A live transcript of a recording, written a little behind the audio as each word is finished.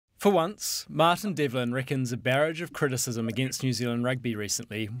For once, Martin Devlin reckons a barrage of criticism against New Zealand rugby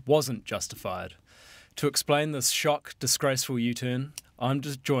recently wasn't justified. To explain this shock, disgraceful U-turn, I'm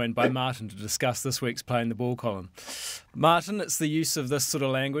just joined by Martin to discuss this week's Playing the Ball column. Martin, it's the use of this sort of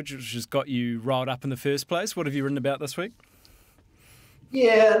language which has got you riled up in the first place. What have you written about this week?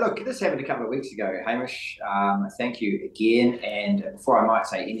 Yeah, look, this happened a couple of weeks ago, Hamish. Thank you again. And before I might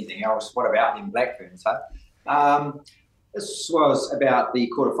say anything else, what about them Black Ferns, huh? This was about the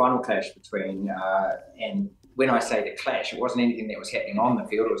quarterfinal clash between, and when I say the clash, it wasn't anything that was happening on the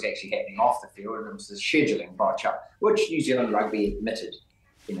field, it was actually happening off the field, and it was the scheduling botch-up, which New Zealand Rugby admitted,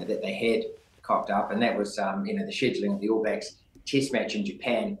 that they had cocked up, and that was, the scheduling of the All Blacks test match in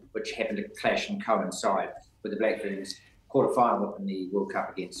Japan, which happened to clash and coincide with the Black Ferns quarterfinal in the World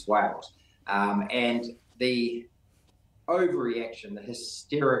Cup against Wales. And the overreaction, the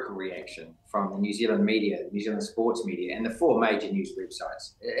hysterical reaction from the New Zealand media, the New Zealand sports media, and the four major news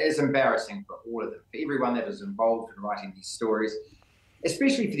websites is embarrassing for all of them, for everyone that is involved in writing these stories,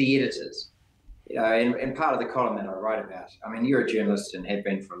 especially for the editors. And part of the column that I write about, I mean, you're a journalist and have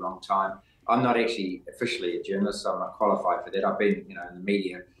been for a long time. I'm not actually officially a journalist, so I'm not qualified for that. I've been, in the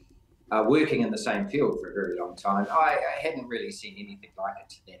media, working in the same field for a very long time. I hadn't really seen anything like it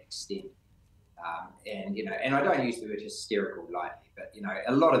to that extent. And I don't use the word hysterical lightly, but,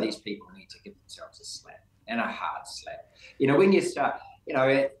 a lot of these people need to give themselves a slap, and a hard slap. When you start,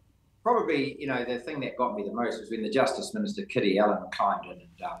 probably, the thing that got me the most was when the Justice Minister, Kitty Allen, climbed in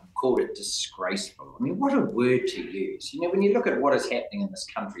and called it disgraceful. I mean, what a word to use. When you look at what is happening in this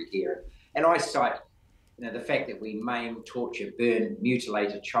country here, and I cite, the fact that we maim, torture, burn,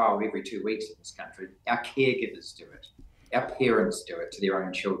 mutilate a child every 2 weeks in this country, our caregivers do it, our parents do it to their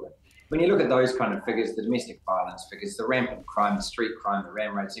own children. When you look at those kind of figures, the domestic violence figures, the rampant crime, the street crime, the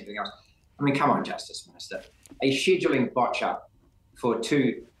ram raids, everything else, I mean, come on, Justice Minister. A scheduling botch-up for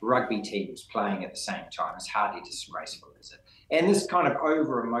two rugby teams playing at the same time is hardly disgraceful, is it? And this kind of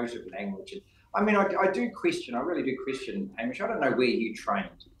over-emotive language, I mean, I really do question, Hamish, I don't know where you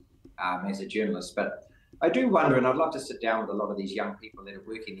trained as a journalist, but I do wonder, and I'd love to sit down with a lot of these young people that are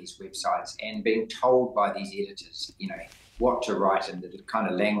working these websites and being told by these editors, what to write and the kind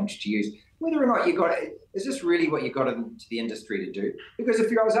of language to use, whether or not is this really what you got into the industry to do? Because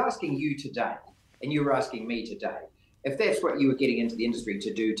if I was asking you today, and you were asking me today, if that's what you were getting into the industry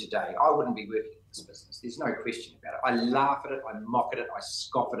to do today, I wouldn't be working in this business. There's no question about it. I laugh at it, I mock at it, I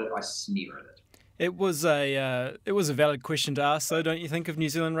scoff at it, I sneer at it. It was a valid question to ask, though, don't you think, of New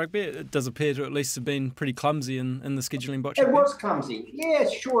Zealand rugby? It does appear to at least have been pretty clumsy in the scheduling botch. It was clumsy. Yeah,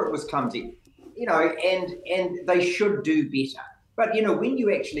 sure, it was clumsy. And they should do better. But, when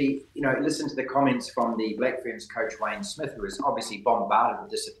you actually, listen to the comments from the Black Ferns coach Wayne Smith, who was obviously bombarded with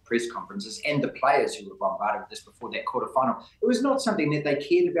this at the press conferences, and the players who were bombarded with this before that quarterfinal, it was not something that they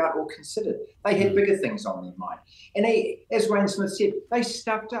cared about or considered. They had bigger things on their mind. And as Wayne Smith said, they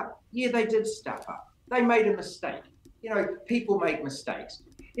stuffed up. Yeah, they did stuff up. They made a mistake. People make mistakes.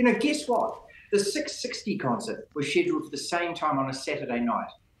 Guess what? The 660 concert was scheduled for the same time on a Saturday night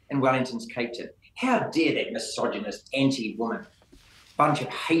in Wellington's Cape Town. How dare that misogynist, anti-woman bunch of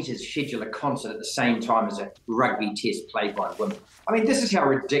haters schedule a concert at the same time as a rugby test played by women? I mean, this is how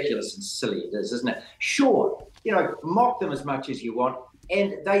ridiculous and silly it is, isn't it? Sure, mock them as much as you want,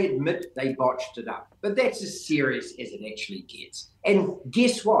 and they admit they botched it up. But that's as serious as it actually gets. And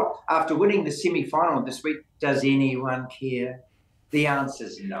guess what? After winning the semi-final this week, does anyone care? The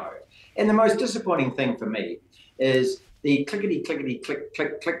answer's no. And the most disappointing thing for me is the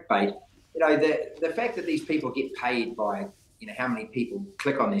clickety-clickety-click-click-clickbait. The fact that these people get paid by, how many people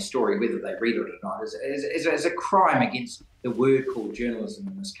click on their story, whether they read it or not, is a crime against the word called journalism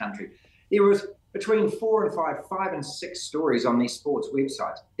in this country. There was between 4 and 5 and 6 stories on these sports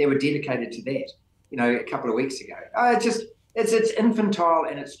websites that were dedicated to that, a couple of weeks ago. It's infantile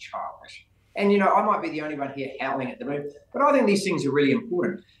and it's childish. And, I might be the only one here howling at the moon, but I think these things are really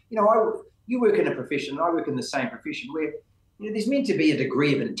important. You work in a profession, and I work in the same profession where, there's meant to be a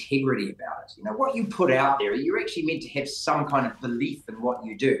degree of integrity about it. What you put out there, you're actually meant to have some kind of belief in what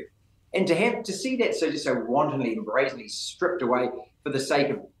you do. And to see that so wantonly and brazenly stripped away for the sake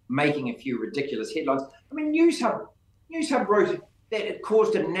of making a few ridiculous headlines. I mean, News Hub wrote that it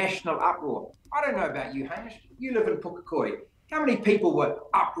caused a national uproar. I don't know about you, Hamish. You live in Pukekohe. How many people were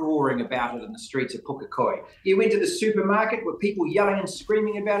uproaring about it in the streets of Pukekohe? You went to the supermarket, were people yelling and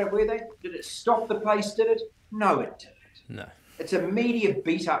screaming about it, were they? Did it stop the place, did it? No, it didn't. No. It's a media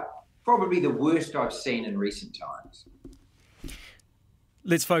beat-up, probably the worst I've seen in recent times.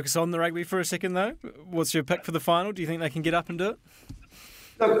 Let's focus on the rugby for a second, though. What's your pick for the final? Do you think they can get up and do it?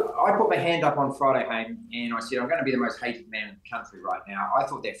 Look, I put my hand up on Friday, Hayne, and I said, I'm going to be the most hated man in the country right now. I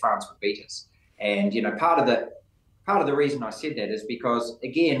thought that France would beat us. And, part of the reason I said that is because,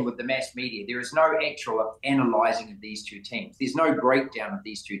 again, with the mass media, there is no actual analysing of these two teams. There's no breakdown of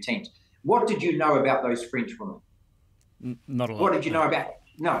these two teams. What did you know about those French women? Not a lot. What did you know about it?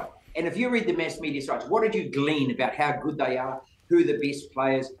 No. And if you read the mass media sites, what did you glean about how good they are, who are the best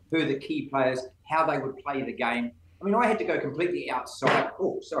players, who are the key players, how they would play the game? I mean, I had to go completely outside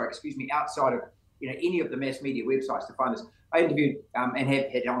of any of the mass media websites to find this. I interviewed and have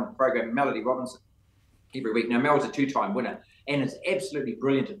had on the program Melody Robinson every week. Now, Mel's a two-time winner and is absolutely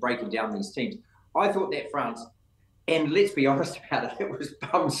brilliant at breaking down these teams. I thought that France, and let's be honest about it, it was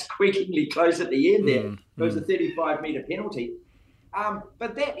bum squeakingly close at the end there. It was a 35-metre penalty.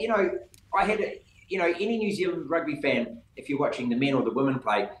 But that, I had, any New Zealand rugby fan, if you're watching the men or the women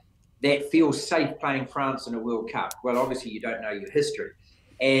play, that feels safe playing France in a World Cup. Well, obviously you don't know your history.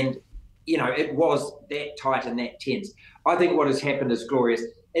 And, it was that tight and that tense. I think what has happened is glorious.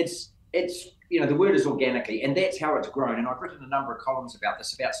 It's the word is organically, and that's how it's grown. And I've written a number of columns about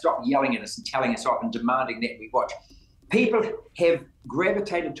this, about stop yelling at us and telling us off and demanding that we watch. People have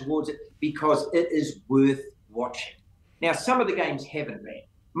gravitated towards it because it is worth watching. Now, some of the games haven't been.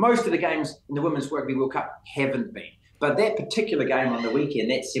 Most of the games in the Women's Rugby World Cup haven't been. But that particular game on the weekend,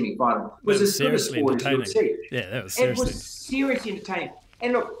 that semi-final, was as good a sport as you would see. Yeah, that was seriously. It was seriously entertaining.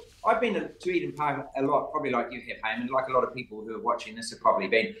 And look, I've been to Eden Park a lot, probably like you have, Hayman, like a lot of people who are watching this have probably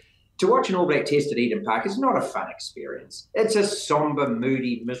been. To watch an All Black Test at Eden Park is not a fun experience. It's a sombre,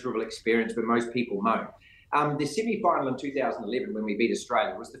 moody, miserable experience where most people moan. The semi-final in 2011, when we beat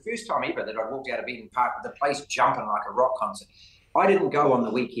Australia, was the first time ever that I walked out of Eden Park with the place jumping like a rock concert. I didn't go on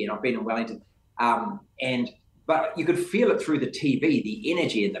the weekend. I've been in Wellington. But you could feel it through the TV, the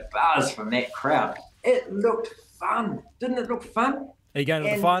energy and the buzz from that crowd. It looked fun. Didn't it look fun? Are you going to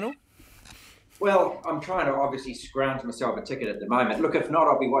the final? Well, I'm trying to obviously scrounge myself a ticket at the moment. Look, if not,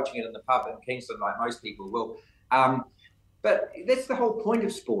 I'll be watching it in the pub in Kingston like most people will. But that's the whole point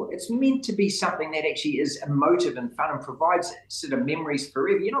of sport. It's meant to be something that actually is emotive and fun and provides sort of memories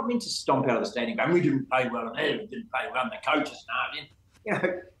forever. You're not meant to stomp out of the stadium going, we didn't play well, and they didn't play well, and the coaches,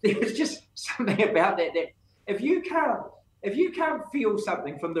 there was just something about that if you can't feel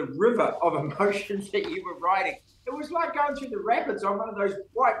something from the river of emotions that you were riding, it was like going through the rapids on one of those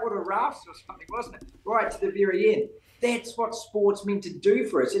whitewater rafts or something, wasn't it? Right to the very end. That's what sport's meant to do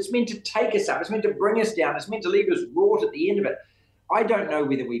for us. It's meant to take us up. It's meant to bring us down. It's meant to leave us wrought at the end of it. I don't know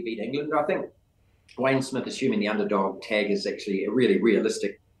whether we beat England. I think Wayne Smith assuming the underdog tag is actually a really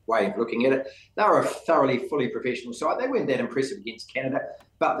realistic way of looking at it. They were a thoroughly, fully professional side. They weren't that impressive against Canada,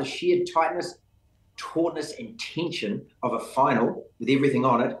 but the sheer tightness, tautness and tension of a final with everything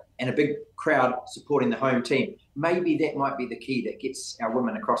on it and a big crowd supporting the home team, maybe that might be the key that gets our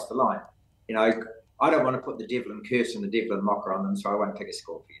women across the line. I don't want to put the Devlin curse and the Devlin mocker on them, so I won't pick a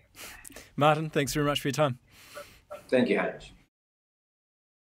score for you. Martin, thanks very much for your time. Thank you, Hamish.